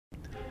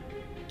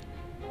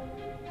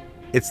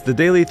It's the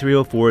Daily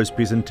 304's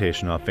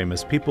presentation of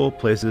famous people,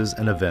 places,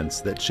 and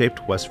events that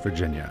shaped West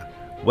Virginia.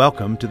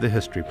 Welcome to the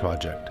History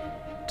Project.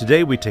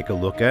 Today we take a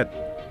look at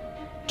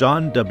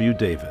John W.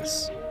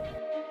 Davis.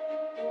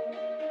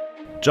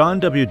 John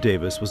W.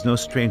 Davis was no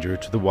stranger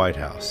to the White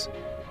House.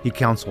 He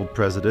counseled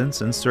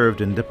presidents and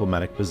served in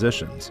diplomatic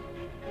positions.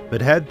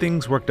 But had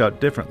things worked out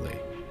differently,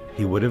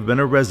 he would have been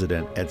a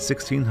resident at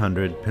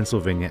 1600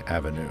 Pennsylvania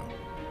Avenue.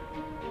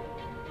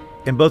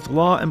 In both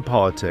law and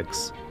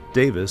politics,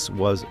 Davis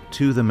was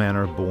to the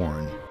manor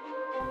born.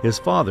 His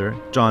father,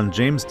 John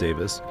James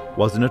Davis,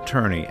 was an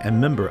attorney and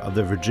member of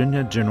the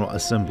Virginia General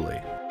Assembly.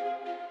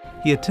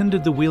 He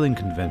attended the Wheeling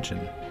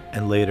Convention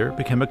and later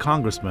became a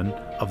congressman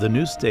of the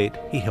new state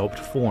he helped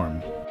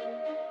form.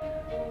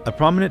 A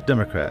prominent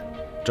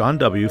Democrat, John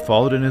W.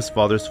 followed in his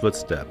father's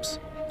footsteps,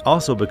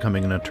 also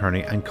becoming an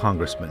attorney and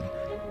congressman,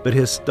 but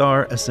his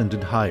star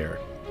ascended higher,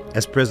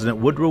 as President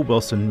Woodrow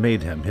Wilson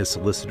made him his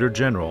Solicitor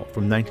General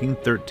from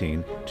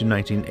 1913 to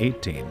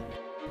 1918,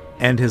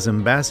 and his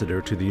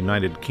ambassador to the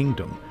United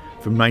Kingdom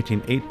from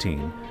 1918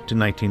 to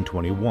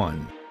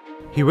 1921.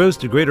 He rose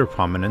to greater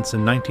prominence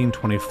in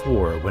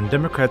 1924 when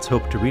Democrats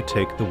hoped to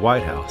retake the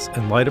White House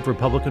in light of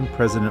Republican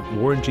President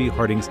Warren G.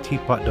 Harding's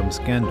Teapot Dome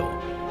scandal.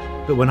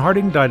 But when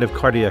Harding died of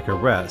cardiac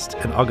arrest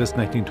in August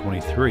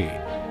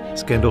 1923,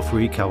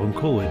 scandal-free Calvin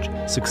Coolidge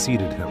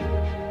succeeded him.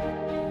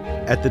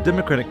 At the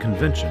Democratic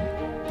Convention,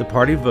 the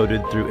party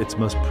voted through its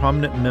most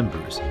prominent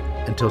members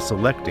until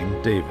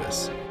selecting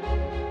Davis.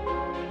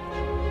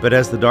 But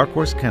as the dark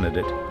horse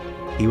candidate,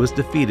 he was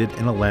defeated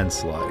in a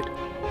landslide,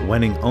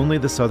 winning only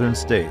the southern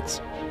states,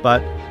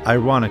 but,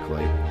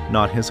 ironically,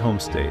 not his home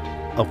state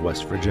of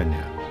West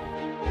Virginia.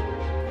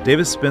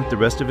 Davis spent the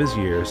rest of his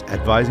years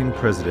advising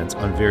presidents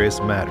on various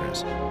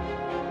matters.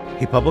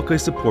 He publicly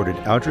supported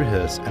Alger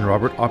Hiss and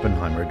Robert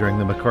Oppenheimer during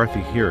the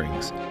McCarthy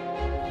hearings,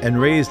 and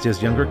raised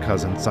his younger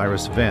cousin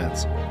Cyrus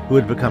Vance, who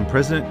had become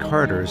President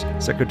Carter's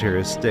Secretary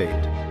of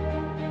State.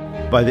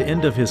 By the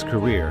end of his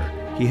career,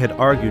 he had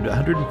argued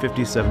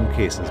 157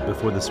 cases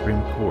before the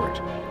Supreme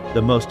Court,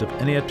 the most of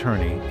any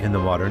attorney in the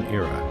modern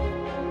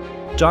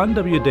era. John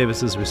W.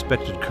 Davis's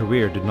respected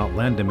career did not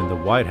land him in the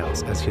White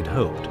House as he had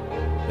hoped,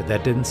 but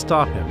that didn't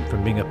stop him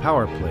from being a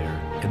power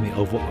player in the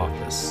Oval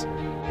Office.